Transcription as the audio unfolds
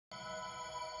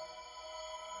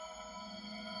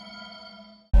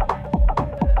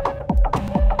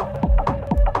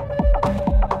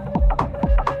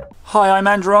Hi, I'm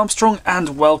Andrew Armstrong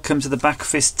and welcome to the Back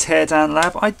Office Teardown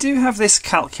Lab. I do have this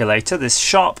calculator, this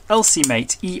Sharp Elsi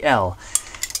Mate EL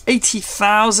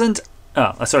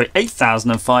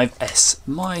 8005S.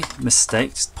 My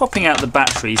mistake, just popping out the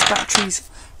batteries. Batteries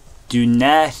do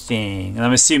nothing. And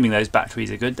I'm assuming those batteries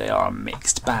are good. They are a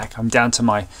mixed bag. I'm down to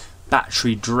my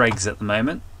battery dregs at the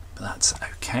moment, but that's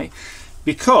okay.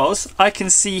 Because I can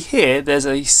see here there's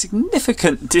a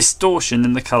significant distortion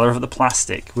in the colour of the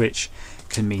plastic, which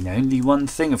can mean only one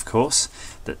thing, of course,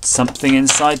 that something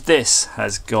inside this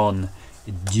has gone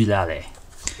dilale.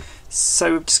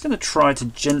 So I'm just going to try to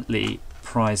gently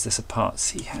prise this apart,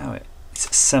 see how it's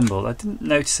assembled. I didn't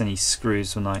notice any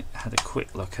screws when I had a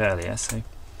quick look earlier, so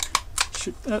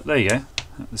there you go.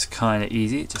 That was kind of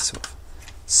easy. It just sort of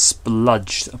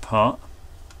spludged apart.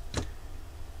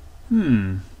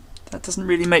 That doesn't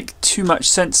really make too much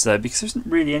sense though, because there isn't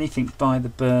really anything by the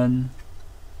burn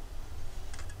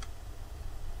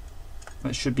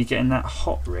that should be getting that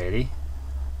hot, really.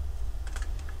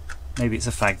 Maybe it's a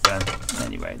fag burn.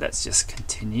 Anyway, let's just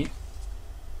continue.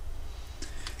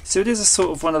 So it is a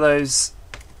sort of one of those,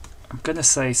 I'm going to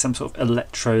say some sort of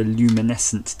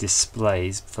electroluminescent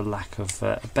displays, for lack of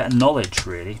a better knowledge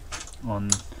really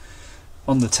on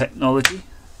the technology.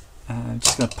 I'm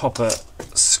just going to pop a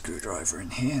screwdriver in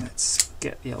here. Let's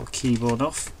get the old keyboard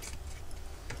off.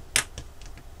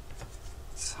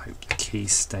 Let's hope the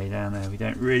keys stay down there. We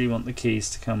don't really want the keys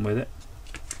to come with it.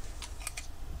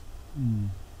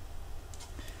 Not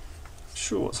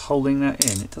sure what's holding that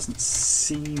in. It doesn't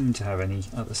seem to have any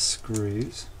other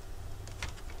screws.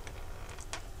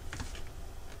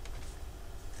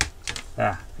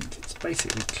 I think it's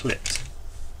basically clipped.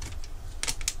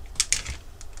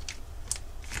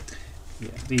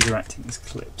 Yeah, these are acting as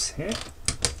clips here.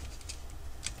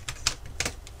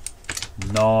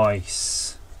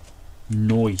 Nice.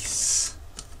 Nice.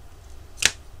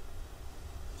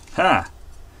 Ha!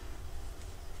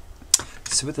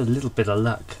 So with a little bit of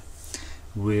luck,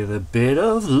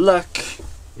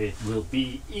 it will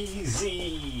be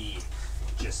easy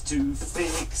just to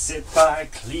fix it by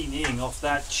cleaning off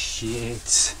that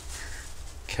shit.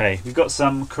 Okay, we've got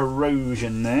some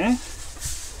corrosion there.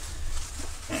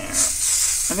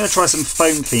 I'm going to try some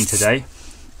foam clean today.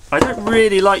 I don't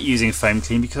really like using foam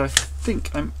clean because I think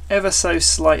I'm ever so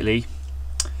slightly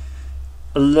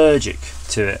allergic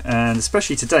to it, and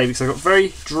especially today because I've got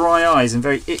very dry eyes and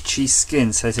very itchy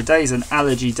skin, so today's an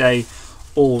allergy day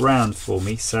all round for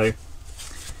me, so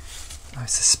I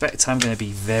suspect I'm going to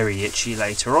be very itchy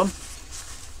later on.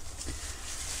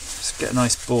 Just get a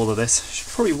nice ball of this. Should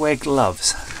probably wear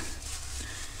gloves.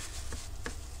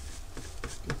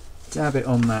 Dab it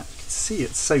on that. See,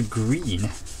 it's so green.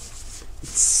 It's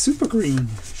super green.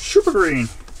 Super green.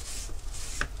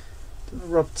 Don't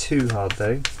rub too hard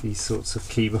though, these sorts of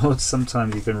keyboards.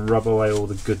 Sometimes you can rub away all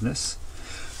the goodness.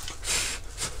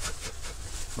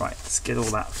 Right, let's get all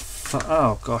that.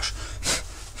 Oh gosh.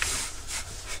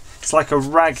 It's like a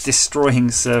rag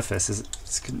destroying surface.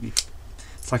 It's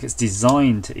like it's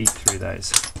designed to eat through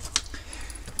those.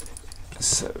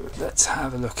 So let's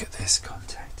have a look at this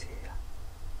contact here.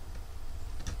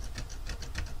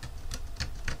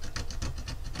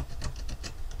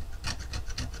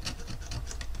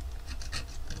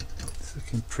 It's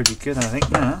looking pretty good, I think,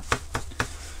 now.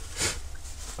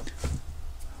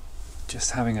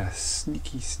 Just having a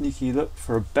sneaky look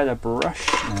for a better brush,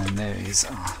 and there it is.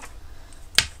 Oh,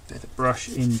 better brush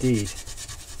indeed.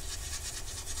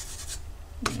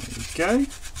 There we go.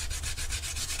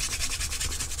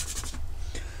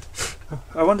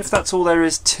 I wonder if that's all there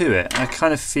is to it. I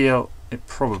kind of feel it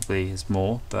probably is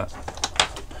more, but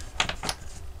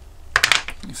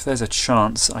if there's a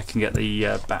chance I can get the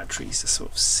batteries to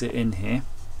sort of sit in here,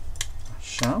 I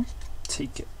shall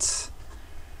take it.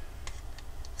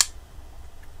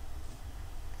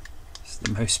 It's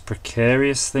the most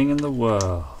precarious thing in the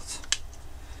world.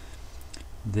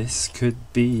 This could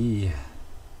be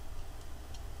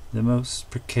the most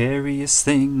precarious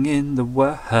thing in the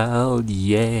world,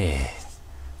 yeah.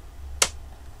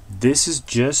 This is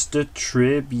just a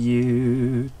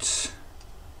tribute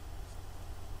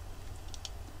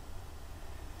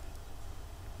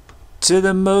to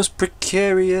the most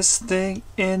precarious thing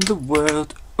in the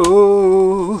world.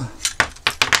 Oh,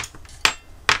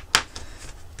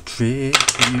 tribute.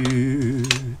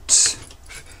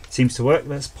 Seems to work.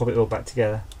 Let's pop it all back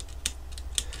together.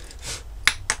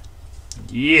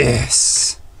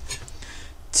 Yes,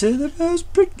 to the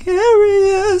most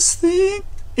precarious thing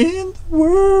in the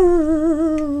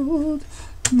world.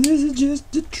 This is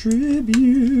just a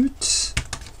tribute.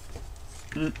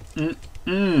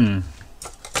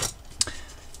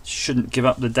 Shouldn't give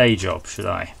up the day job, should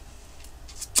I?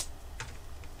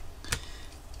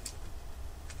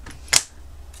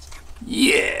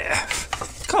 Yeah!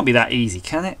 Can't be that easy,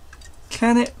 can it?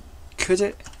 Can it? Could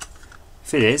it?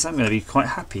 If it is, I'm going to be quite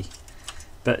happy.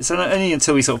 But it's only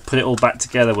until we sort of put it all back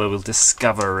together where we'll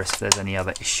discover if there's any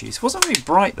other issues. It wasn't really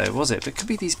bright though, was it? But it could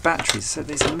be these batteries. So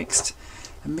there's a mixed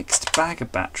bag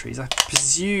of batteries. I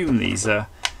presume these are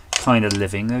kind of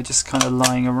living. They're just kind of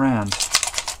lying around.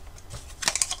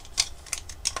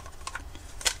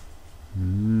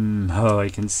 Oh, I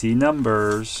can see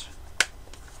numbers.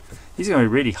 These are going to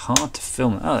be really hard to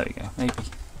film. Oh, there we go. Maybe.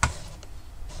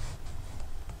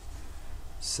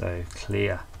 So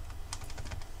clear.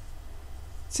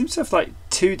 Seems to have like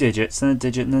 2 digits, then a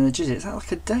digit, and then a digit. Is that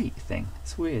like a date thing?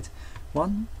 It's weird.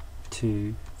 1,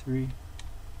 2, 3.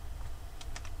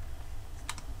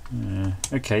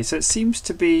 Okay, so it seems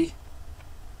to be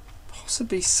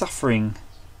possibly suffering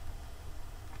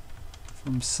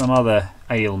from some other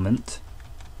ailment.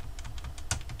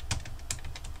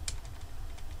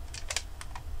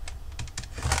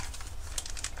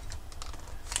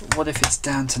 But what if it's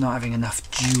down to not having enough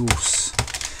juice?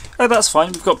 Oh, that's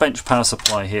fine. We've got bench power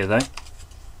supply here though.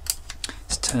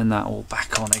 Let's turn that all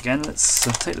back on again. Let's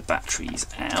take the batteries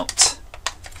out.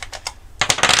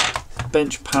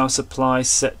 Bench power supply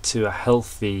set to a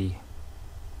healthy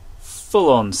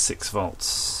full-on 6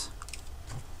 volts.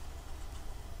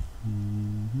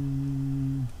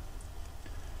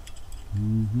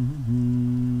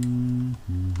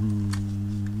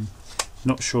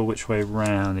 Not sure which way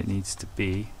round it needs to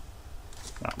be.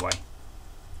 That way.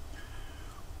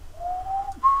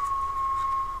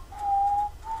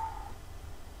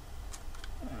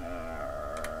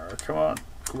 Come on,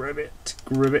 grab it,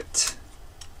 grab it.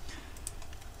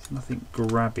 There's nothing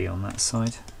grabby on that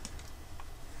side.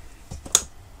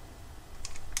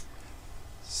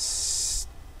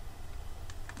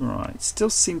 Right, still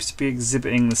seems to be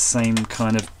exhibiting the same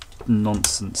kind of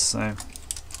nonsense, so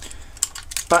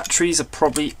batteries are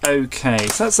probably okay.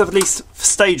 So that's at least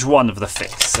stage 1 of the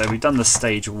fix. So we've done the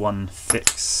stage 1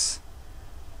 fix.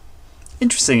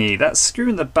 Interestingly, that screw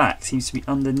in the back seems to be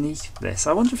underneath this.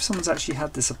 I wonder if someone's actually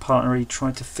had this apart and already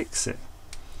tried to fix it.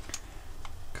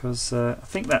 Because I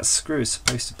think that screw is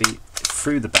supposed to be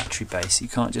through the battery base. You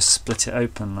can't just split it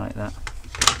open like that.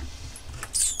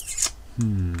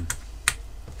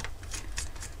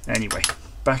 Anyway,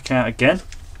 back out again.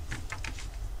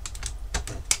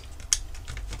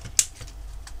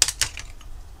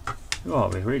 Oh,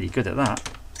 we're really good at that.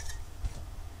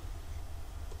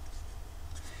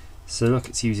 So look,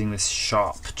 it's using this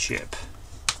Sharp chip.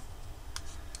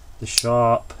 The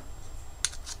Sharp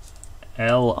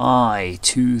LI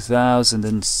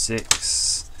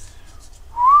 2006.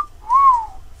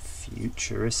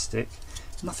 Futuristic.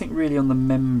 Nothing really on the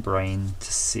membrane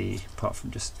to see, apart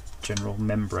from just general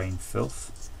membrane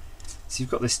filth. So you've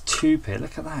got this tube here.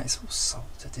 Look at that, it's all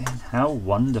soldered in. How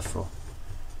wonderful.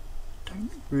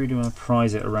 Don't really want to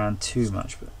prise it around too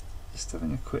much, but just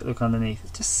having a quick look underneath.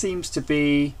 It just seems to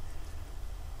be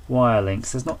wire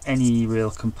links. There's not any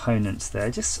real components there,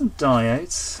 just some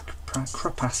diodes,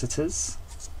 capacitors,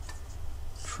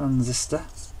 transistor,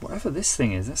 whatever this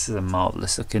thing is. This is a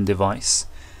marvellous looking device.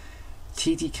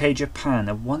 TDK Japan,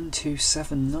 a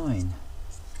 1279.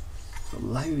 Got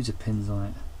loads of pins on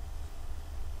it.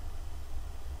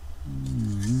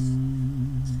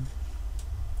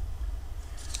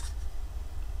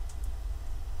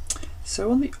 So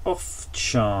on the off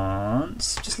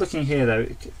chance, just looking here though,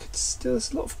 it could still,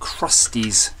 there's a lot of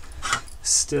crusties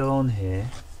still on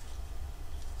here.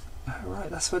 Oh, right,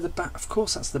 that's where the of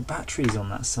course that's the batteries on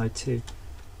that side too.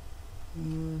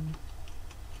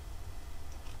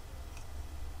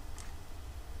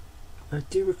 I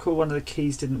do recall one of the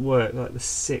keys didn't work, like the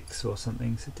 6 or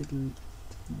something, so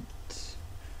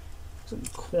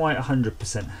wasn't quite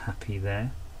 100% happy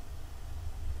there.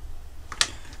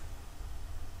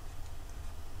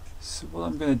 So what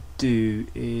I'm going to do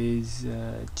is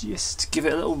just give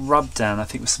it a little rub down, I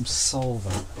think with some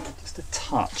solvent, just a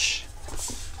touch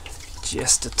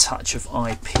of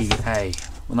IPA.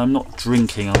 When I'm not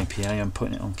drinking IPA, I'm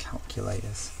putting it on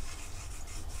calculators.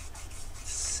 Let's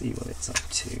see what it's up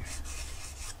to.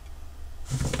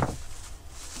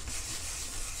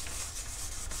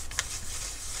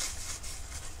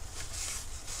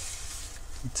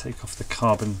 We'll take off the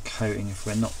carbon coating if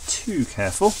we're not too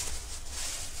careful.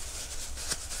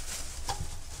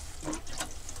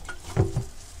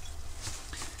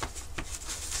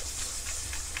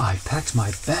 I packed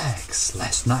my bags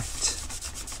last night,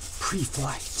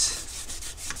 pre-flight.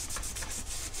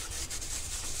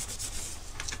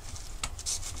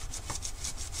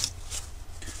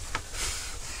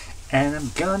 And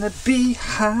I'm gonna be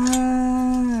high,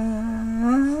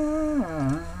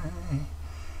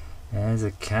 and as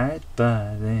a kite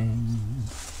by then.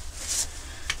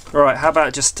 Alright, how about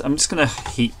I'm just going to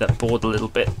heat that board a little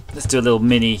bit. Let's do a little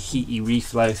mini heaty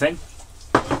reflow thing.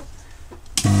 And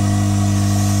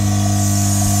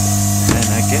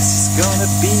I guess it's gonna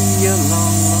be a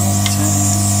long, long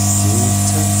time till you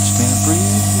touch me, breathe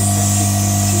me back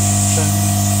again to the sun.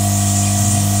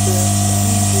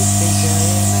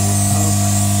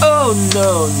 Oh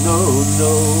no, no,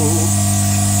 no,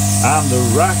 I'm the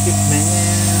rocket man.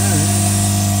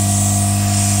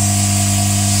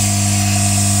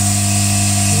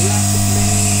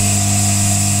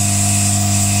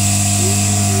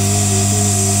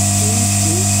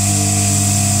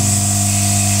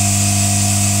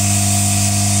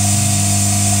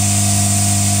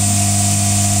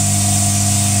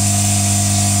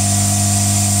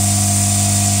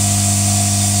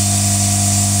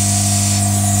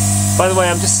 By the way,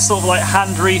 I'm just sort of like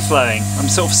hand reflowing. I'm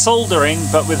sort of soldering,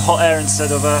 but with hot air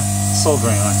instead of a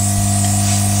soldering iron.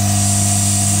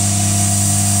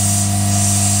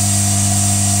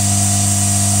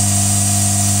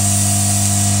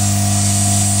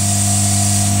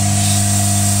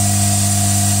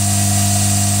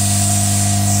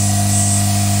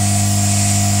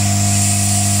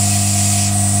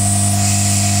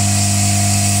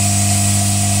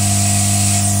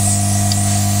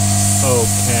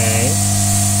 Okay.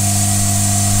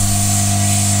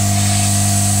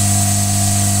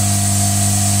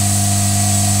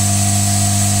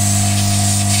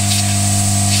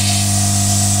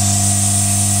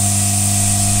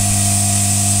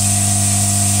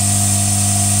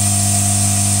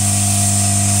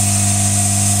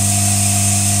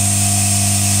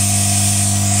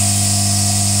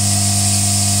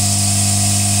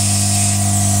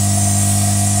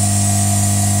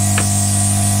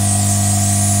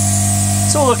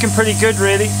 It's all looking pretty good,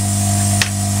 really.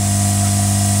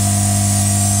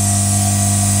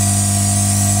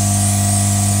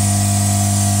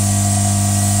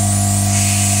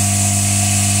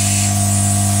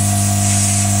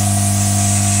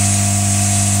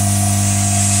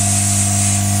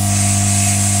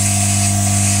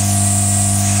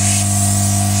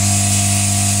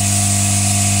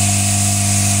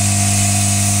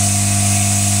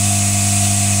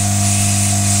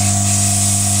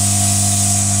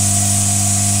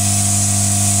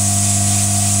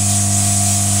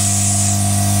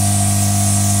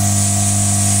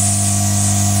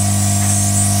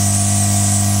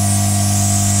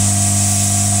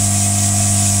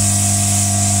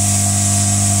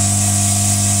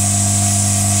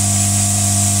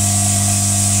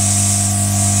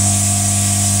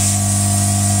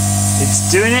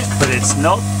 It's doing it, but it's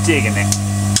not digging it.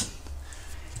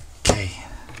 Okay.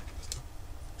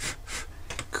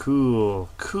 Cool.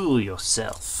 Cool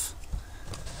yourself.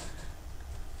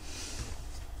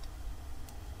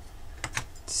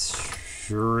 It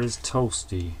sure is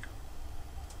toasty.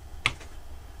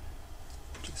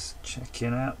 Just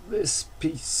checking out this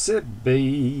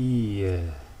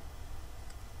PCB.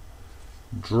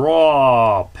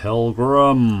 Draw,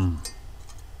 Pilgrim.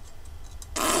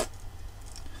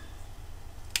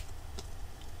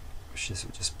 This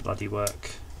would just bloody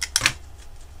work.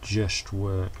 Just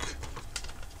work.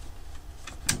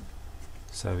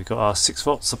 So we've got our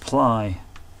 6-volt supply.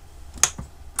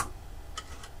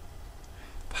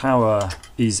 Power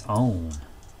is on.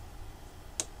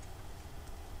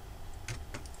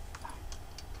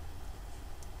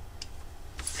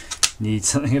 Need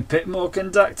something a bit more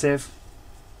conductive.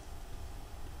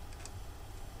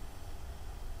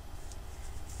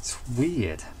 It's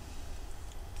weird.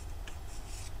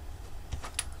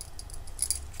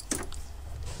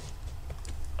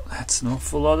 That's an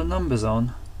awful lot of numbers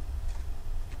on.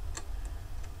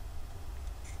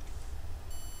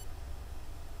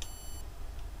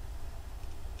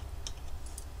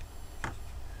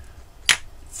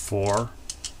 Four.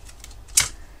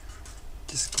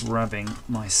 Just grabbing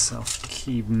my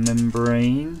self-key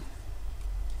membrane.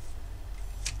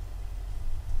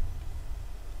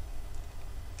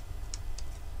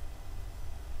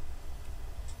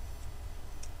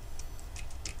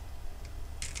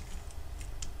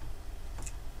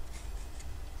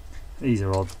 These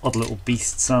are odd little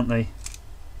beasts, aren't they?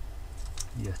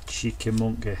 You cheeky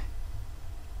monkey.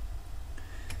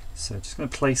 So just going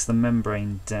to place the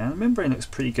membrane down. The membrane looks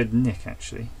pretty good nick,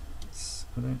 actually.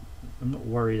 I'm not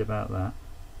worried about that.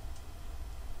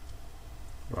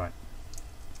 Right.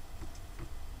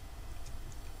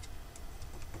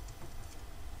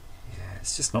 Yeah,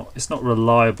 it's not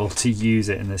reliable to use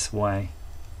it in this way.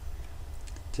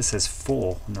 It just says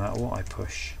 4 no matter what I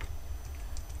push.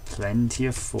 Plenty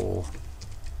of 4.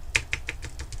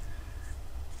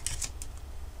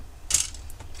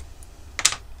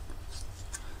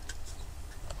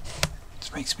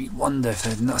 It makes me wonder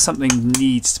if something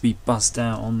needs to be buzzed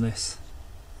out on this.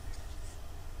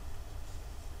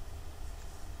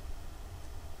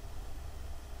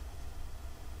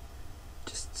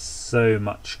 Just so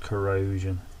much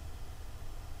corrosion.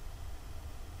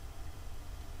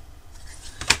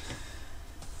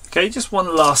 Okay, just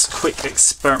one last quick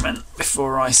experiment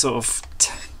before I sort of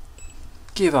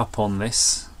give up on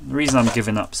this. The reason I'm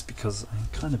giving up is because I'm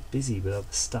kind of busy with other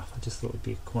stuff. I just thought it would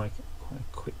be quite a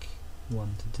quick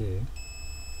one to do.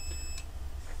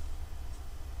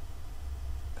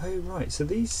 Oh right, so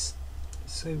these are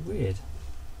so weird.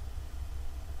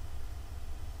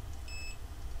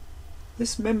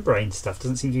 This membrane stuff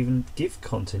doesn't seem to even give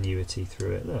continuity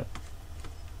through it, look.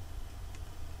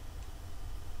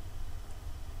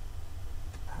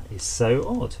 Is so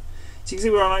odd. So you can see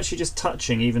where I'm actually just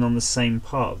touching even on the same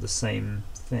part of the same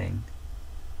thing.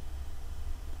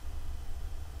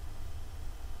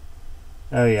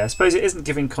 Oh yeah, I suppose it isn't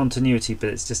giving continuity, but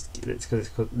it's because it's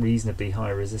got reasonably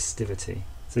high resistivity.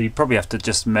 So you probably have to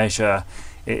just measure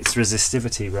its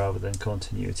resistivity rather than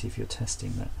continuity if you're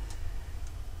testing that.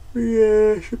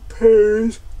 Yeah, I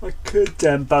suppose I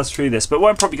could buzz through this, but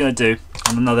what I'm probably going to do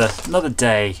on another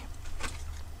day,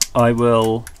 I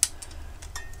will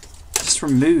just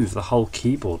remove the whole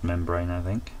keyboard membrane, I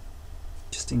think,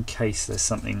 just in case there's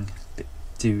something a bit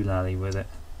doolally with it.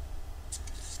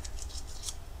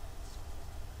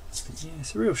 But yeah,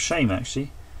 it's a real shame actually.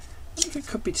 I wonder if it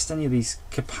could be just any of these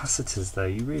capacitors though.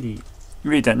 You really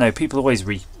don't know. People are always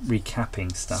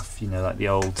recapping stuff, you know, like the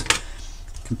old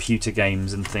computer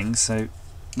games and things, so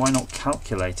why not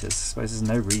calculators? I suppose there's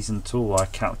no reason at all why a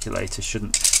calculator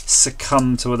shouldn't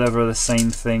succumb to whatever the same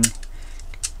thing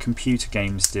computer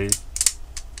games do.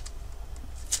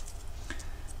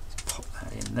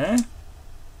 In there,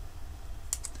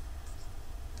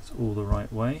 it's all the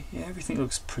right way. Yeah, everything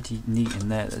looks pretty neat in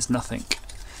there. There's nothing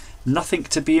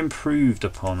to be improved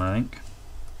upon, I think.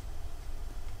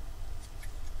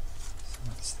 So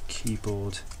that's the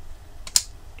keyboard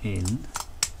in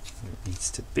where it needs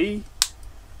to be.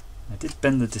 I did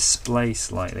bend the display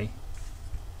slightly,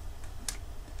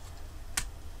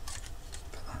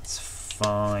 but that's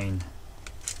fine.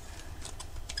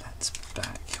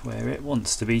 Back where it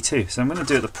wants to be too. So I'm going to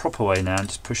do it the proper way now and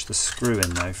just push the screw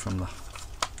in though from the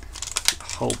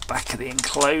whole back of the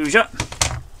enclosure.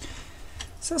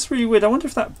 So that's really weird. I wonder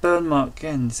if that burn mark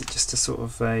again, is it just a sort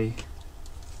of a...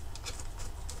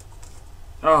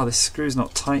 Oh, this screw's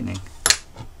not tightening.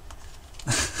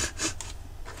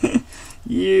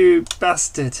 You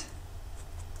bastard.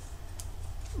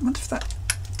 I wonder if that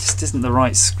just isn't the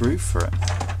right screw for it.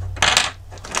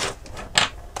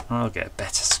 I'll get a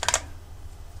better screw.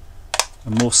 A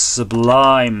more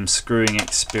sublime screwing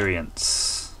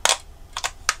experience.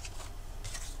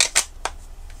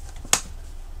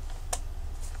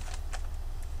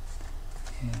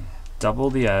 Yeah.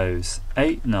 Double the O's.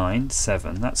 8, 9,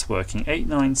 7. That's working. 8,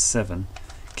 9, 7.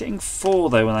 Getting 4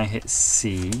 though when I hit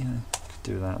C. I could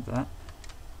do without that.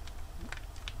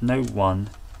 No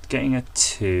 1. Getting a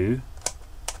 2.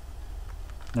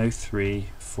 No 3,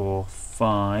 4,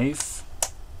 5.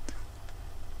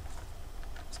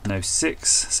 No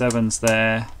 6, 7's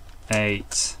there,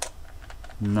 8,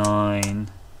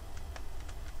 9,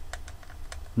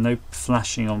 no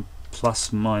flashing on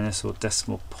plus, minus or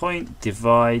decimal point,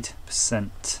 divide,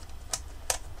 percent.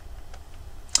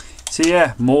 So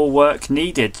yeah, more work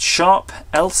needed. Sharp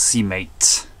Elsi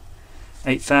mate,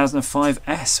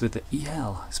 8005S with the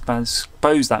EL. I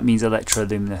suppose that means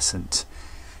electroluminescent.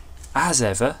 As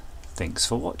ever, thanks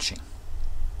for watching.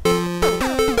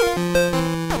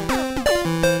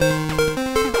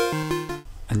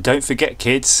 And don't forget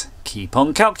kids, keep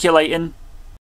on calculating.